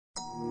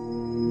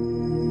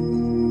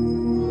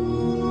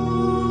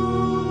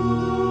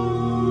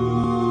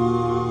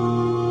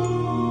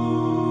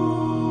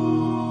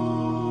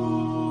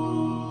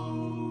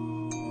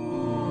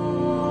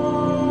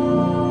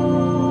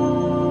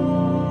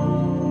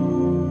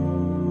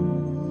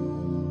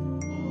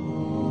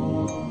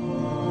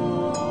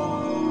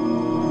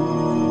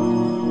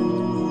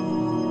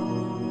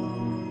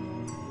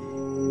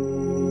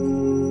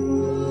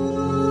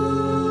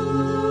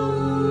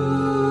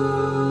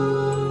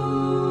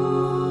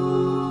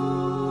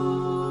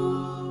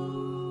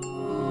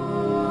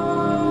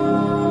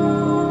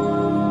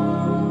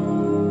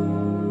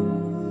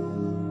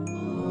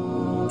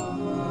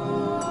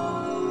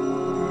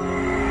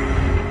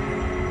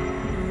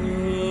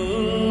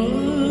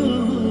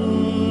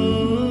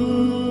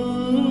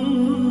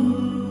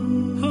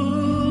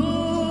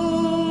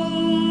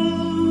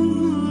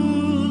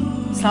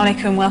Assalamu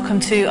alaikum, welcome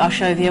to our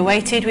show The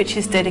Awaited, which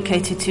is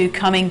dedicated to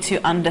coming to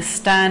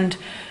understand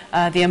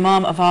the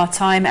Imam of our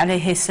time,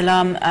 alayhi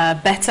salam,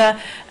 better.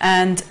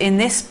 And in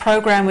this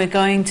program we're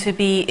going to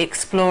be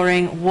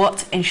exploring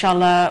what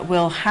inshallah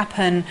will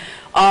happen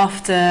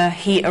after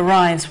he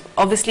arrives.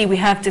 Obviously we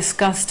have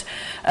discussed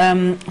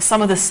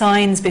some of the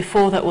signs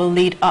before that will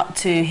lead up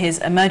to his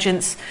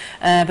emergence,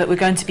 but we're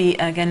going to be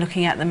again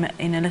looking at them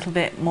in a little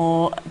bit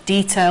more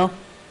detail.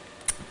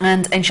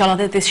 And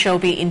inshallah this show will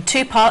be in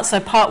two parts. So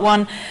part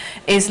one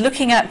is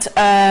looking at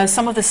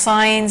some of the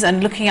signs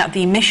and looking at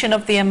the mission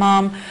of the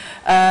Imam,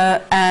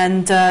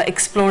 and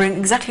exploring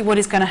exactly what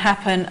is going to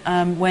happen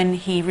when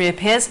he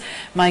reappears.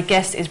 My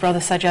guest is Brother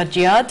Sajjad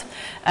Jihad,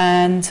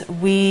 and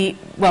I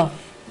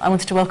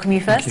wanted to welcome you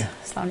first.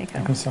 Thank you.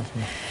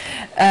 Assalamu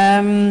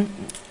alaikum.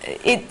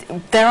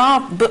 There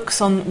are books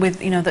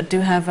that do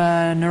have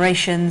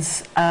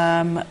narrations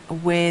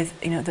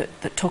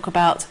that talk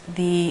about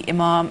the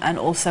Imam and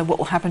also what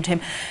will happen to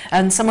him,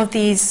 and some of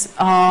these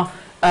are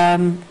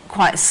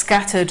quite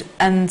scattered,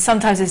 and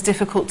sometimes it's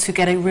difficult to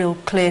get a real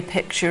clear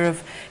picture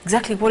of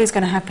exactly what is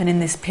going to happen in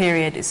this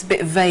period. It's a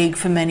bit vague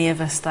for many of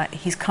us that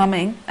he's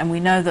coming and we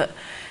know that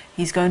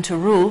he's going to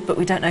rule, but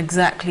we don't know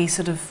exactly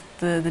sort of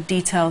the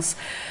details.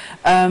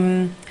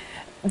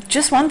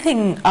 Just one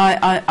thing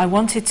I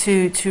wanted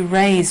to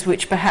raise,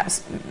 which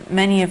perhaps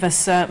many of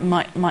us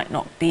might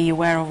not be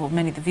aware of, or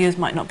many of the viewers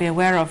might not be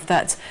aware of,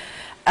 that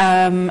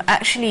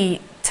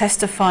actually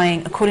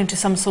testifying, according to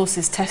some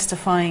sources,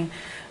 testifying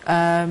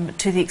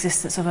to the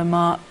existence of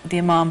the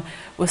Imam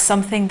was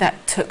something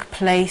that took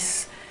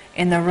place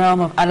in the realm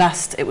of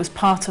Alast. It was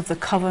part of the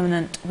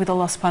covenant with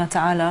Allah subhanahu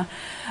wa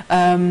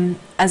ta'ala.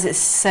 As it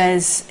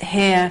says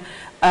here,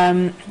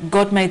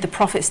 God made the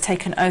prophets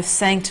take an oath,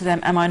 saying to them,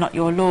 "Am I not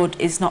your Lord?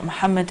 Is not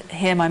Muhammad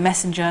here my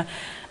messenger?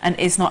 And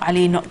is not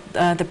Ali not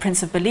the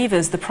Prince of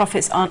Believers?" The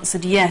prophets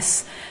answered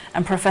yes,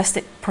 and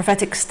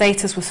prophetic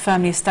status was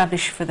firmly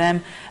established for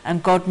them.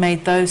 And God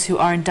made those who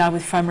are endowed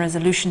with firm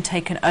resolution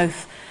take an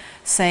oath,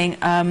 saying,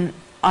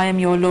 "I am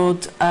your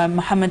Lord,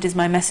 Muhammad is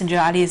my messenger,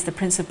 Ali is the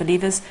Prince of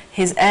Believers.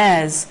 His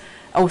heirs,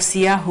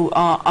 Awsiya, who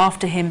are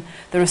after him,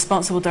 the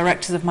responsible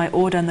directors of my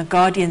order and the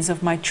guardians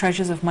of my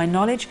treasures of my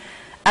knowledge.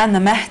 And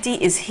the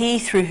Mahdi is he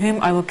through whom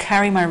I will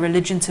carry my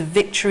religion to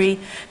victory,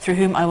 through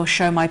whom I will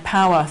show my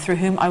power, through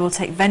whom I will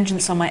take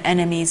vengeance on my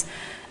enemies,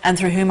 and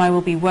through whom I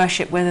will be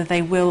worshipped whether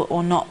they will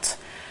or not."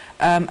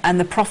 And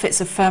the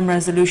prophets of firm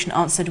resolution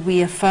answered,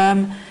 "We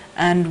affirm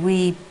and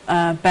we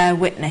bear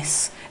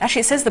witness."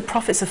 Actually, it says the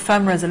prophets of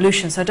firm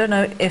resolution, so I don't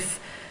know if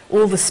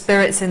all the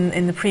spirits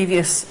in the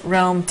previous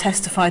realm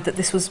testified that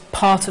this was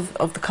part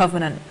of the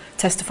covenant,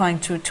 testifying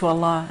to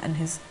Allah and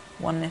His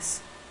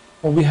oneness.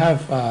 Well, we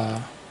have,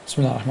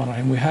 Bismillah ar-Rahman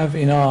ar-Rahim, we have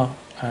in our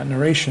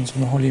narrations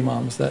from the Holy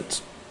Imams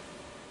that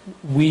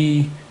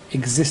we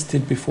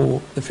existed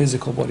before the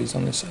physical bodies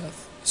on this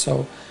earth.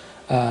 So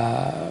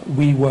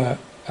we were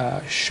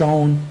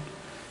shown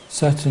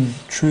certain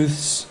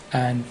truths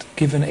and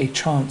given a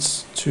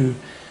chance to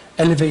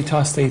elevate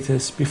our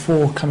status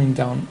before coming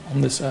down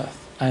on this earth.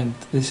 And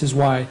this is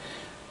why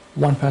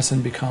one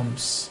person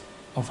becomes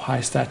of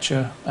high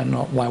stature, and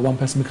not why one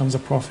person becomes a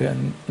prophet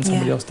and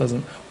somebody else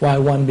doesn't. Why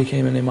one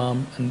became an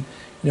Imam. And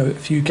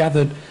if you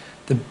gathered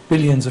the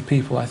billions of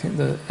people, I think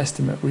the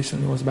estimate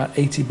recently was about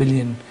 80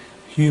 billion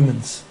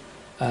humans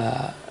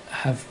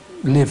have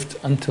lived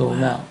until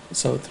now.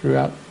 So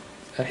throughout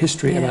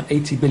history, about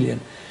 80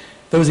 billion.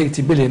 Those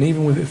 80 billion,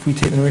 even if we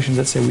take the narrations,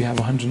 let's say we have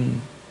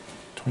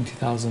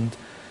 120,000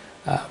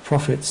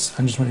 prophets,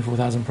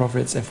 124,000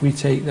 prophets, if we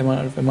take the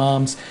amount of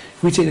Imams,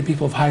 if we take the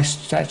people of high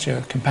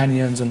stature,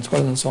 companions and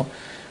scholars and so on,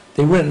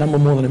 they wouldn't number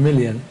more than 1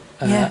 million.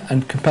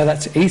 And compare that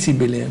to 80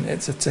 billion,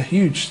 it's a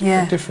huge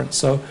difference.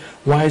 So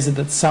why is it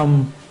that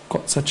some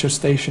got such a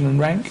station and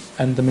rank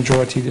and the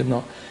majority did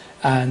not?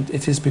 And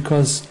it is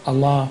because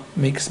Allah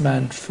makes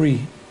man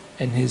free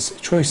in his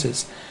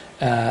choices.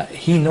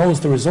 He knows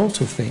the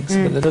result of things,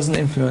 but that doesn't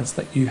influence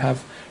that you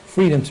have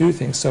freedom to do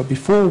things. So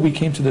before we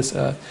came to this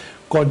earth,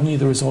 God knew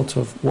the result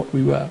of what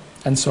we were.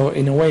 And so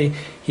in a way,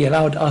 He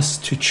allowed us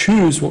to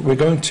choose what we're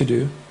going to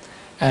do.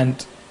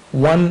 And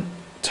one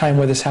time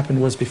where this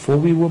happened was before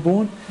we were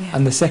born,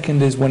 and the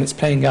second is when it's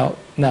playing out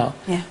now.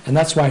 And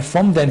that's why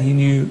from then He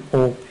knew,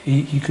 or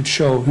he could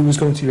show who was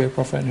going to be a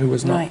prophet and who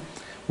was not.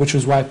 Which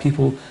was why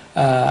people,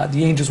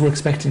 the angels were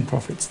expecting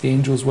prophets. The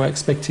angels were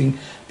expecting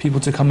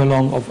people to come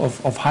along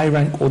of high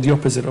rank or the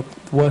opposite, of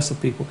the worst of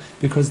people,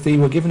 because they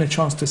were given a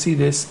chance to see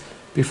this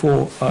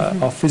before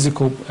our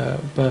physical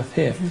birth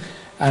here.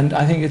 And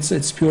I think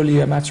it's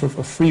purely a matter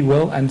of free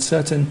will and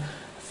certain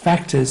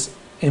factors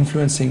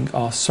influencing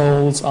our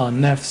souls, our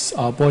nafs,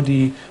 our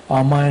body,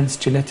 our minds.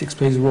 Genetics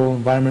plays a role,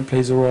 environment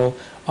plays a role,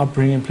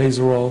 upbringing plays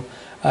a role,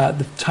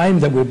 the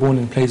time that we're born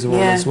in plays a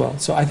role as well.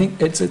 So I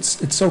think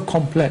it's so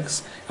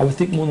complex. I would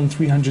think more than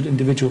 300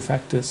 individual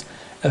factors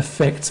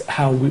affect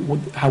how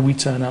we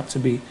turn out to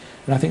be.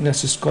 And I think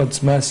that's just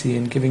God's mercy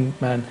in giving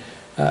man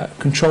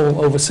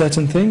control over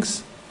certain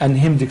things and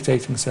Him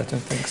dictating certain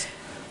things.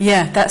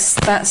 Yeah,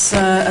 that's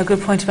a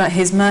good point about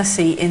His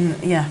mercy in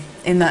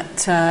in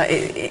that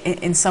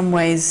in some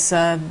ways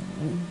there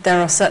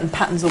are certain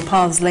patterns or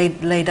paths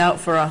laid out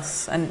for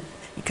us, and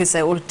you could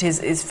say all it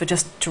is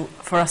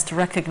for us to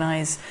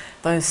recognize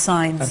those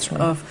signs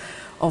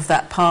of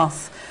that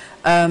path.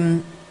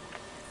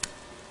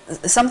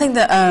 Something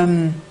that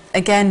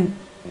again,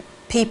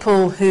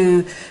 people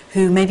who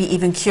may be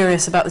even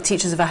curious about the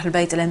teachers of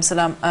Ahlulbayt alayhim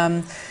salam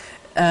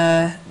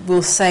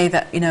will say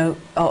that, you know,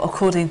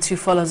 according to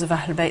followers of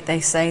Ahlulbayt, they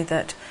say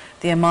that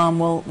the Imam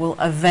will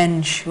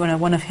avenge, you know,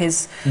 one of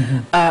his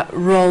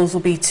roles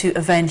will be to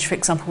avenge, for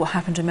example, what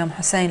happened to Imam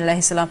Hussein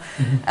alayhi salam.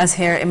 As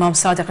here Imam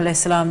Sadiq alayhi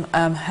salam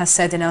has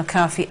said in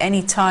Al-Kafi,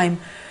 any time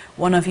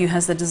one of you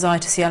has the desire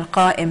to see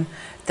Al-Qa'im,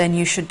 then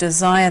you should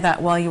desire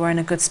that while you are in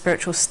a good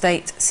spiritual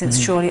state, since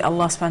surely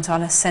Allah subhanahu wa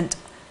ta'ala sent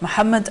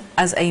Muhammad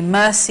as a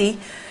mercy,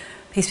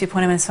 peace be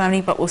upon him and his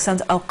family, but will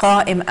send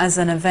Al-Qa'im as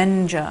an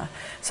avenger.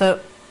 So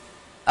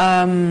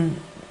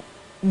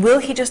will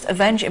he just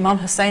avenge Imam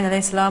Hussein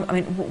alayhi salam? I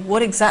mean,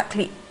 what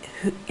exactly,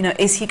 you know,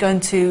 is he going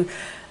to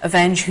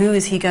avenge? Who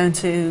is he going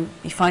to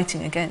be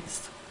fighting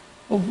against?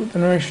 Well, the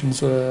narrations,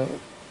 the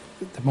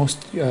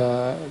most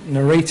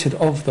narrated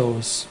of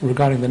those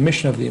regarding the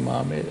mission of the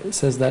Imam, it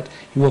says that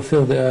he will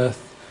fill the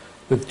earth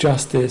with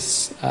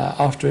justice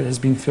after it has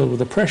been filled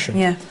with oppression.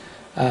 Yeah.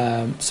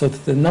 So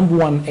the number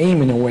one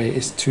aim in a way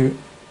is to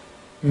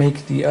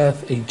make the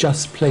earth a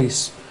just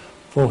place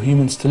for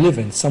humans to live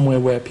in, somewhere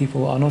where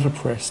people are not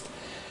oppressed.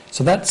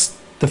 So that's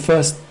the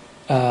first,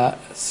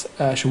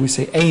 shall we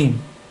say,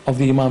 aim of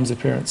the Imam's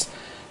appearance.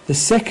 The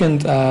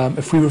second,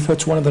 if we refer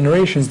to one of the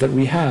narrations that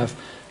we have,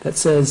 that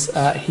says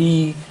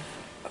he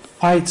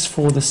fights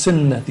for the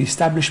Sunnah, the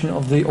establishment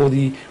of or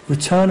the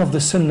return of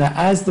the Sunnah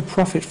as the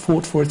Prophet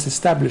fought for its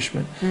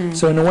establishment.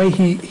 So in a way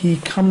he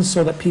comes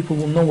so that people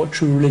will know what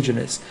true religion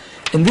is.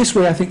 In this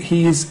way I think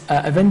he is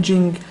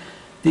avenging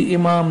the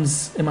Imam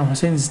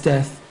Hussein's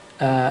death,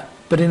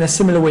 but in a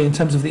similar way in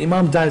terms of the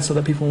Imam died so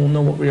that people will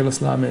know what real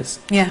Islam is.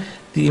 Yeah.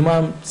 The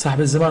Imam Sahib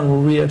al-Zaman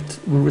will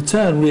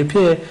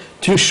reappear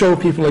to show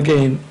people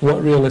again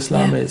what real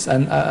Islam is.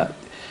 And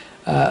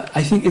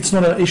I think it's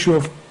not an issue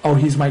of, oh,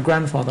 he's my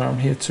grandfather, I'm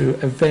here to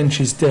avenge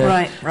his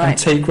death and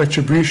take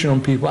retribution on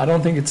people. I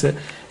don't think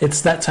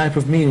it's that type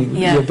of meaning.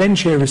 The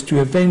avenge here is to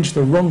avenge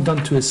the wrong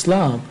done to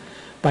Islam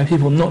by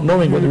people not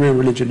knowing what the real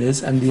religion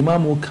is, and the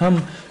Imam will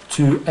come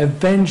to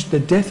avenge the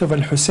death of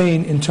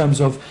Al-Hussein in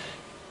terms of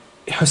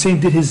Hussein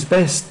did his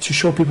best to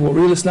show people what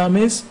real Islam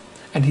is,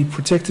 and he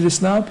protected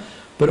Islam,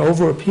 but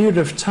over a period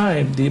of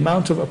time, the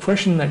amount of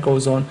oppression that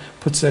goes on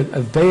puts a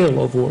veil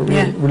over what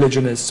real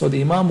religion is. So the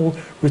Imam will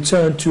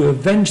return to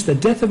avenge the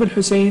death of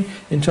Al-Hussein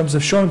in terms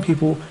of showing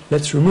people,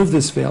 let's remove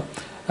this veil.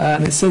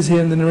 And it says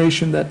here in the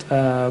narration that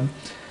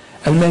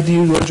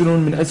Al-Mahdi رجل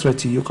من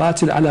عترتي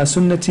يقاتل على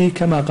سنتي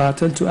كما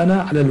قاتلت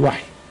أنا على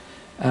الوحي.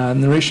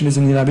 Narration is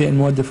in the Nabi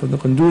al-Muwaddih for the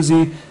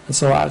Qunduzi and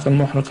Sawa'iq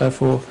al-Muhriqa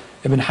for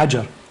Ibn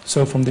Hajar.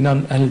 So from the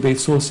non-Ahlul-Bayt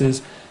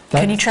sources.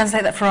 Can you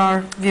translate that for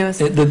our viewers?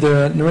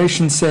 The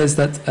narration says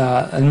that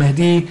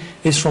Al-Mahdi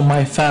is from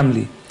my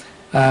family.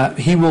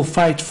 He will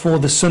fight for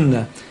the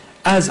Sunnah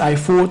as I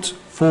fought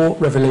for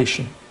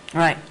revelation.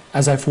 Right.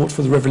 As I fought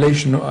for the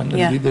revelation and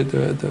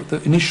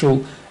the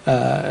initial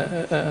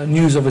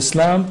news of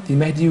Islam, the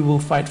Mahdi will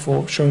fight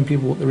for showing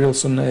people what the real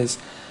Sunnah is.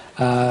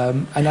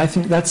 And I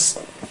think that's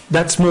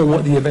more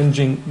what the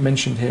avenging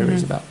mentioned here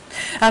is about.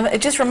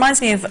 It just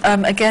reminds me of,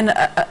 again,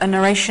 a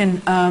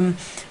narration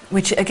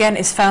which again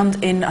is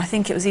found in, I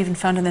think it was even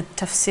found in the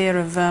tafsir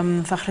of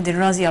Fakhruddin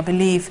Razi, I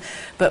believe,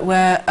 but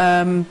where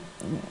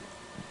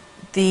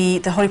the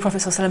Holy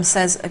Prophet ﷺ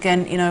says,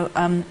 again, you know,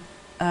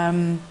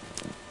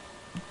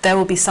 there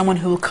will be someone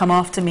who will come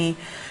after me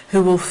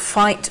who will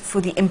fight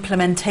for the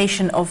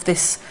implementation of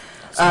this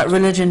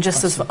religion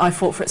just as I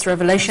fought for its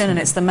revelation, and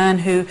it's the man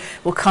who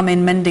will come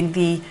in mending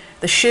the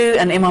shoe,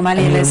 and Imam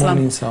Ali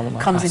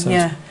comes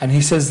in. And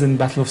he says in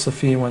Battle of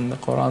Safi, when the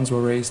Qur'ans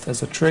were raised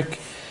as a trick,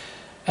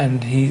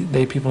 and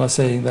people are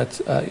saying that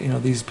you know,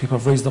 these people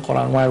have raised the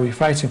Qur'an, why are we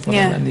fighting for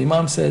them? And the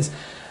Imam says,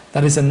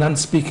 that is a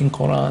non-speaking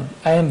Qur'an.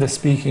 I am the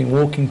speaking,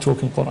 walking,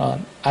 talking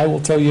Qur'an. I will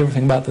tell you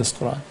everything about this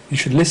Qur'an. You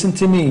should listen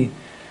to me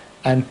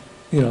and,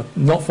 you know,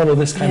 not follow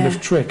this kind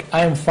of trick.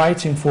 I am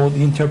fighting for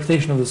the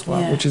interpretation of this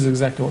Qur'an, which is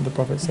exactly what the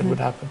Prophet said would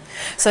happen.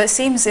 So it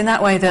seems in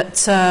that way that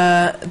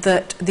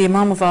that the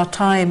Imam of our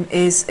time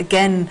is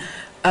again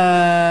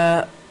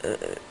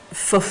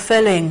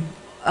fulfilling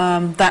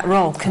that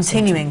role,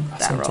 continuing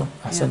that role.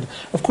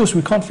 Of course,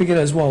 we can't forget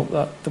as well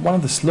that one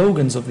of the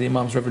slogans of the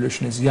Imam's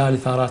revolution is Ya li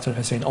Tharat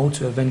al-Hussein, oh,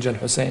 to avenge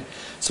al-Hussein.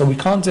 So we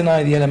can't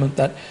deny the element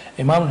that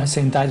Imam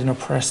al-Hussein died an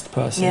oppressed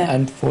person,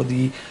 and for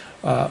the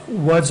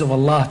words of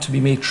Allah to be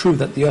made true,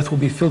 that the earth will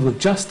be filled with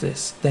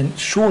justice, then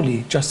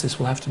surely justice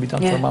will have to be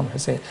done for Imam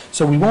Hussein.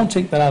 So we won't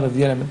take that out of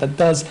the element.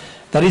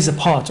 That is a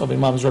part of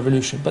Imam's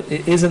revolution, but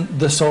it isn't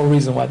the sole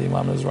reason why the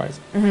Imam is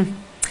rising.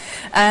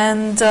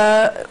 And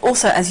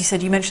also, as you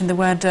said, you mentioned the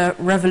word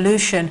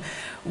revolution.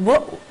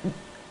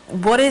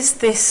 What is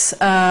this?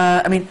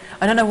 I mean,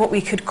 I don't know what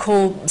we could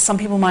call. Some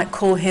people might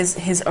call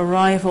his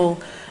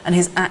arrival and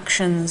his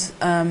actions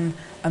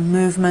a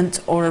movement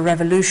or a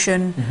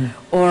revolution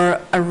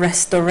or a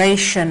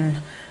restoration.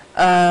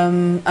 I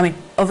mean,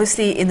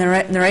 obviously in the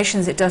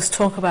narrations it does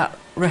talk about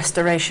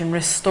restoration,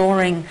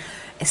 restoring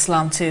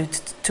Islam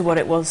to what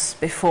it was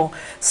before.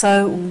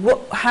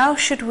 So how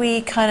should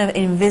we kind of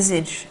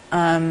envisage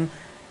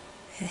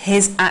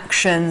his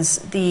actions,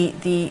 the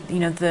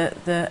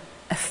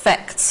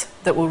effects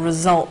that will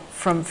result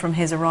from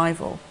his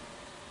arrival?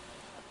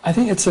 I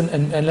think it's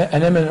an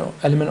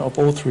element of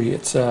all three.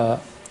 It's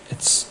a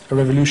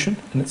revolution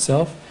in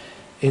itself.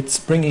 It's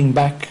bringing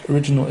back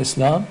original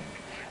Islam,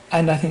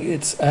 and I think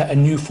it's a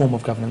new form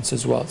of governance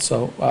as well.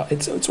 So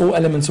it's all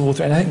elements of all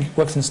three, and I think it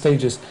works in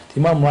stages.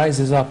 The Imam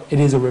rises up; it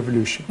is a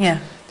revolution. Yeah.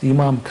 The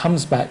Imam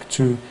comes back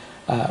to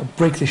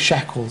break the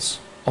shackles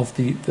of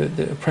the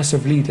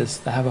oppressive leaders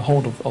that have a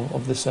hold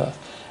of this earth,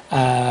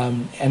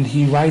 and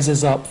he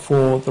rises up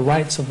for the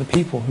rights of the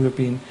people who have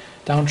been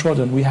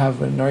downtrodden. We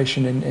have a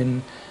narration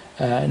in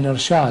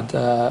Irshad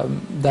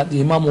that the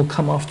Imam will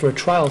come after a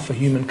trial for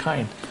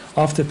humankind.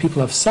 After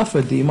people have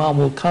suffered, the Imam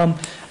will come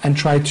and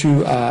try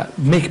to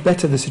make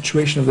better the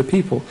situation of the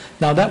people.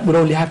 Now that would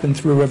only happen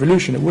through a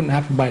revolution. It wouldn't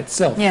happen by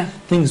itself. Yeah.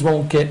 Things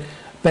won't get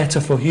better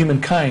for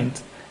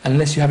humankind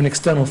unless you have an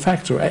external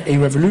factor, a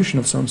revolution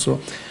of some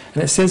sort.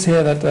 And it says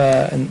here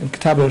that in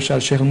Kitab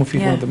al-Irshad, Shaykh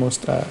al-Mufid, one of the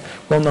most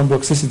well-known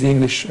books, this is the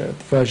English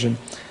version,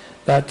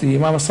 that the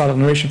Imam al-Sadiq,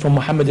 narration from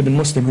Muhammad ibn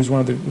Muslim, who's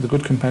one of the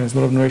good companions, a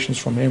lot of narrations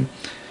from him,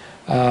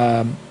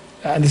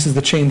 and this is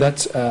the chain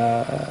that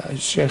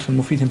Shaykh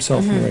al-Mufid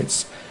himself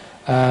narrates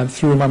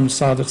through Imam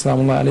al-Sadiq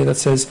salamullah alayhi, that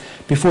says,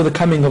 before the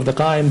coming of the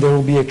Qa'im there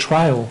will be a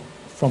trial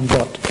from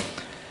God.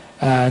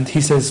 And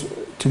he says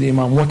to the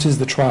Imam, what is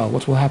the trial?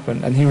 What will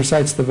happen? And he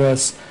recites the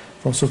verse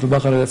from Surah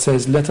Al-Baqarah that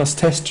says, let us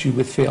test you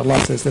with fear. Allah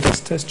says, let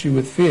us test you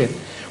with fear,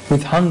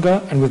 with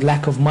hunger and with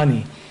lack of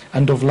money,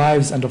 and of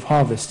lives and of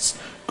harvests.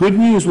 Good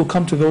news will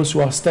come to those who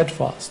are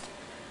steadfast.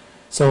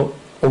 So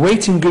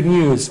awaiting good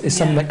news is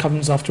something that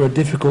comes after a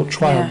difficult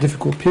trial,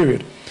 difficult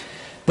period.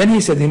 Then he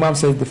said, the Imam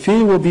said, the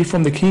fear will be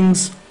from the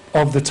kings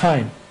of the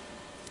time.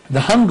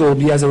 The hunger will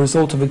be as a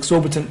result of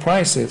exorbitant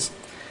prices.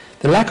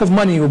 The lack of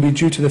money will be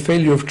due to the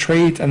failure of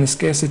trade and the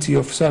scarcity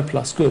of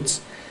surplus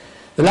goods.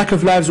 The lack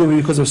of lives will be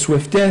because of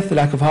swift death. The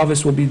lack of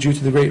harvest will be due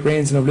to the great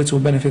rains and of little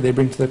benefit they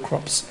bring to the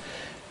crops.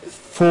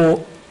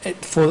 For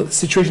the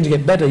situation to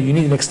get better, you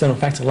need an external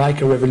factor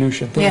like a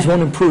revolution. Things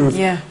won't improve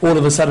all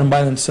of a sudden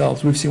by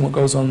themselves. We've seen what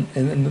goes on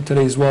in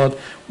today's world,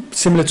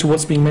 similar to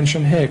what's being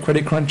mentioned here.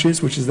 Credit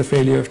crunches, which is the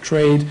failure of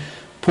trade,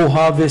 poor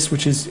harvest,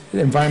 which is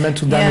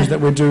environmental damage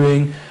that we're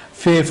doing,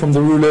 fear from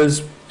the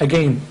rulers,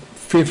 again,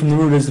 fear from the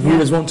rulers. The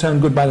rulers won't turn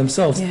good by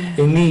themselves.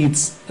 It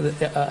needs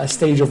a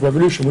stage of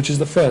revolution, which is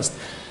the first.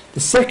 The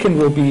second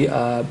will be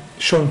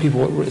showing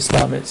people what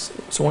Islam is.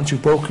 So once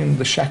you've broken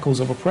the shackles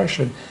of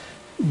oppression,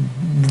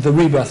 the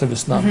rebirth of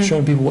Islam,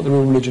 showing people what the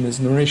real religion is.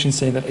 Narration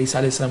saying that Isa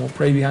alayhi salam will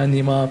pray behind the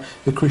Imam,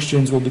 the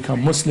Christians will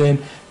become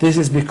Muslim. This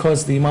is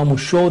because the Imam will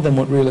show them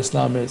what real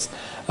Islam is.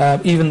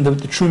 Even the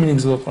true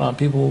meanings of the Quran,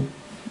 people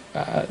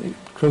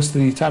close to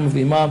the time of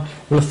the Imam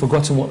will have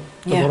forgotten what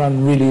the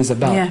Quran really is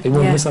about. They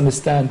will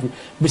misunderstand,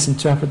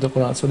 misinterpret the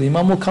Quran. So the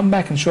Imam will come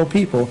back and show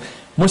people,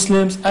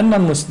 Muslims and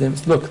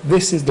non-Muslims, look,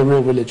 this is the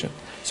real religion.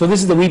 So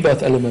this is the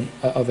rebirth element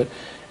of it.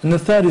 And the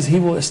third is he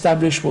will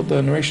establish what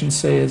the narrations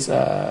say is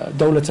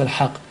Dawlat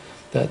al-Haq,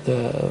 that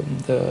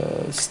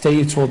the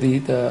state or the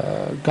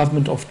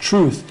government of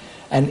truth.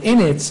 And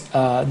in it,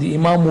 the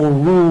Imam will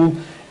rule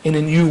in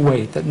a new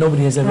way that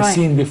nobody has ever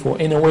seen before,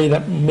 in a way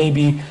that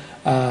maybe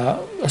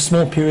a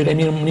small period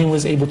anyone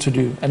was able to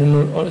do, and in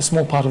a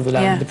small part of the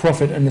land, the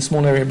Prophet in a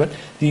small area. But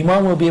the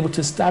Imam will be able to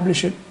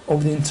establish it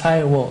over the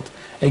entire world.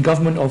 A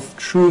government of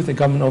truth, a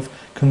government of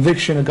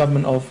conviction, a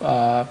government of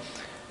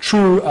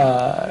true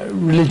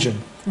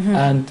religion.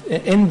 And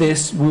in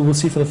this, we will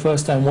see for the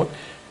first time what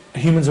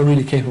humans are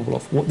really capable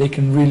of, what they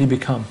can really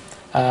become.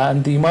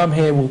 And the Imam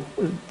here,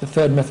 the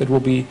third method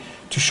will be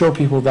to show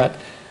people that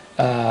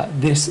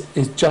this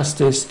is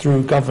justice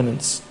through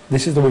governance.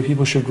 This is the way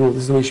people should rule.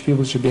 This is the way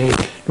people should behave.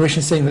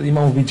 Narrations saying that the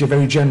Imam will be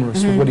very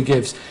generous with what he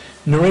gives.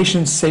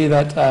 Narrations say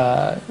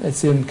that,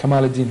 it's in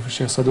Kamal ad-Din for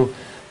Shaykh Saduq,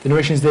 the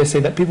narrations there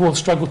say that people will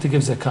struggle to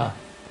give zakah,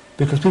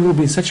 because people will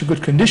be in such a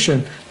good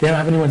condition, they don't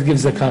have anyone to give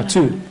zakah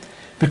to.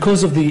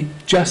 Because of the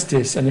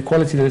justice and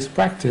equality that is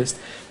practiced,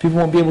 people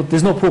won't be able,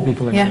 there's no poor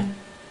people anymore,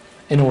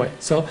 in a way.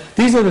 So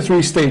these are the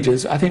three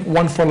stages. I think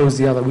one follows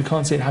the other. We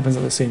can't say it happens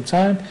at the same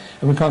time,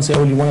 and we can't say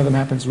only one of them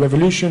happens.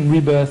 Revolution,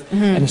 rebirth,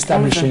 and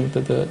establishing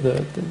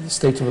the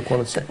state of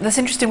equality. That's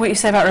interesting what you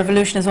say about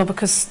revolution as well,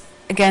 because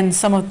again,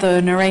 some of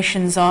the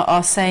narrations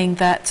are saying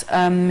that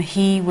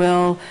he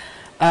will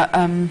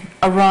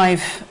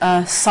arrive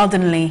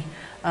suddenly,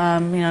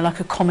 like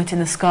a comet in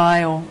the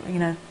sky, or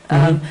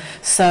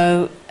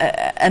so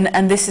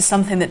and this is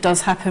something that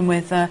does happen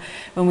with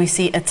when we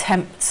see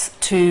attempts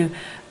to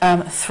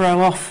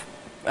throw off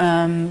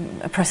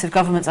oppressive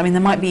governments. I mean,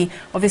 there might be,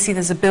 obviously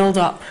there's a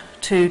build-up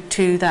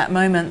to that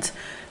moment,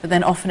 but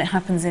then often it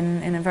happens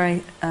in a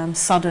very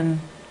sudden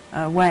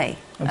way.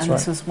 That's and right.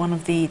 This was one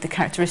of the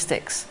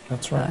characteristics.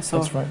 That's right. Saw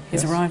That's right.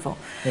 his Yes. arrival.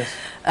 Yes.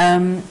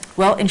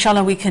 Well,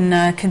 inshallah, we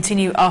can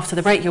continue after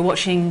the break. You're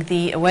watching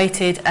The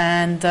Awaited,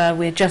 and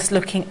we're just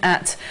looking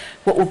at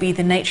what will be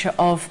the nature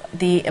of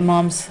the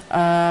Imam's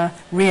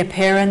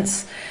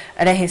reappearance,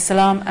 alayhi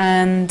salam,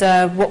 and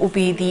what will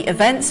be the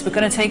events. We're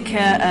going to take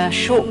a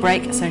short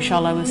break, so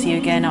inshallah we'll see you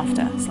again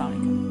after. Assalamu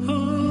alaikum.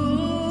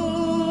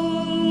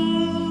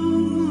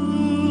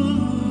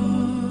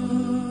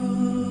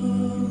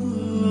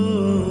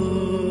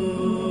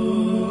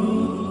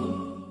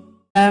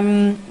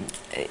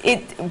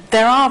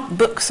 There are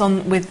books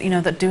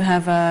that do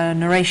have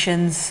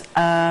narrations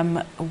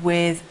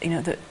with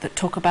that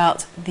talk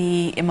about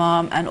the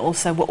Imam and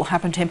also what will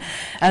happen to him,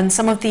 and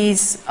some of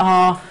these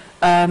are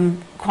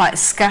quite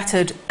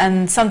scattered,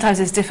 and sometimes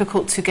it's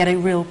difficult to get a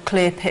real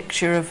clear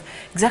picture of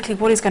exactly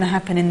what is going to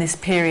happen in this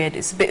period.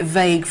 It's a bit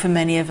vague for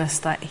many of us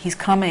that he's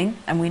coming,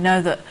 and we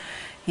know that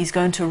he's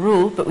going to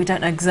rule, but we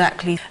don't know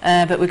exactly.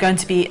 But we're going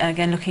to be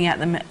again looking at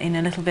them in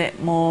a little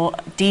bit more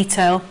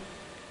detail.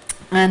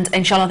 And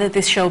inshallah,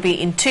 this shall be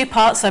in two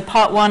parts. So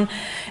part one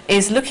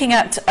is looking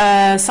at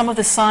some of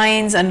the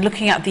signs and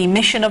looking at the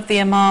mission of the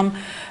Imam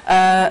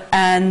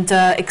and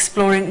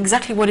exploring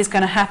exactly what is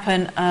going to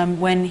happen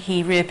when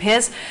he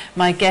reappears.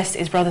 My guest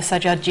is Brother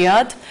Sajjad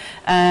Jihad,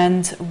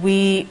 and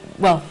I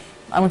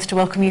wanted to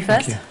welcome you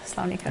first.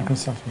 Thank you. Assalamu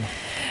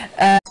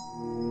alaikum.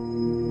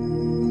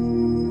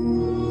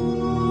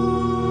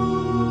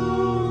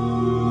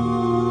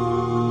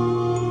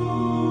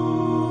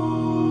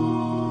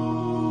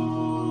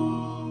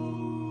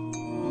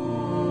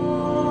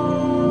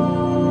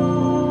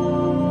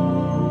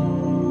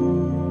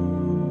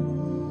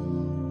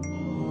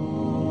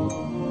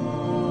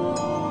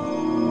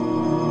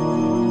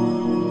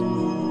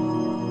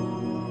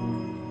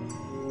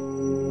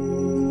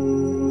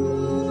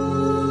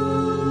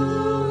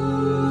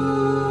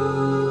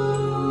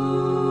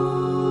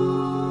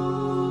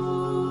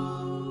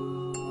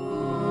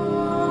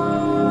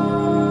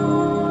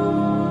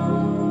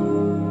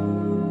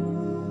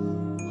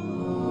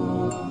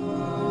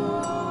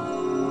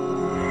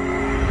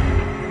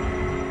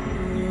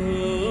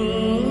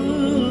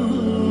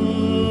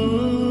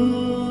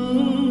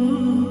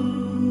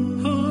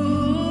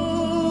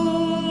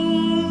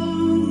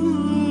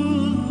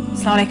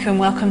 Assalamu alaikum,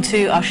 welcome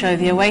to our show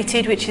The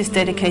Awaited, which is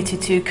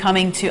dedicated to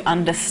coming to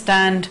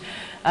understand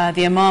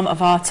the Imam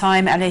of our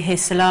time, alayhi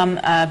salam,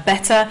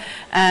 better.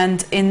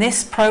 And in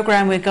this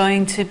program we're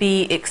going to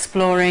be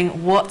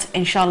exploring what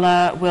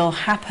inshallah will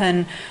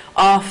happen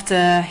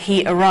after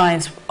he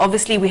arrives.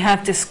 Obviously we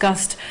have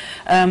discussed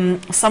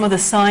some of the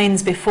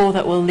signs before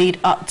that will lead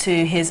up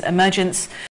to his emergence.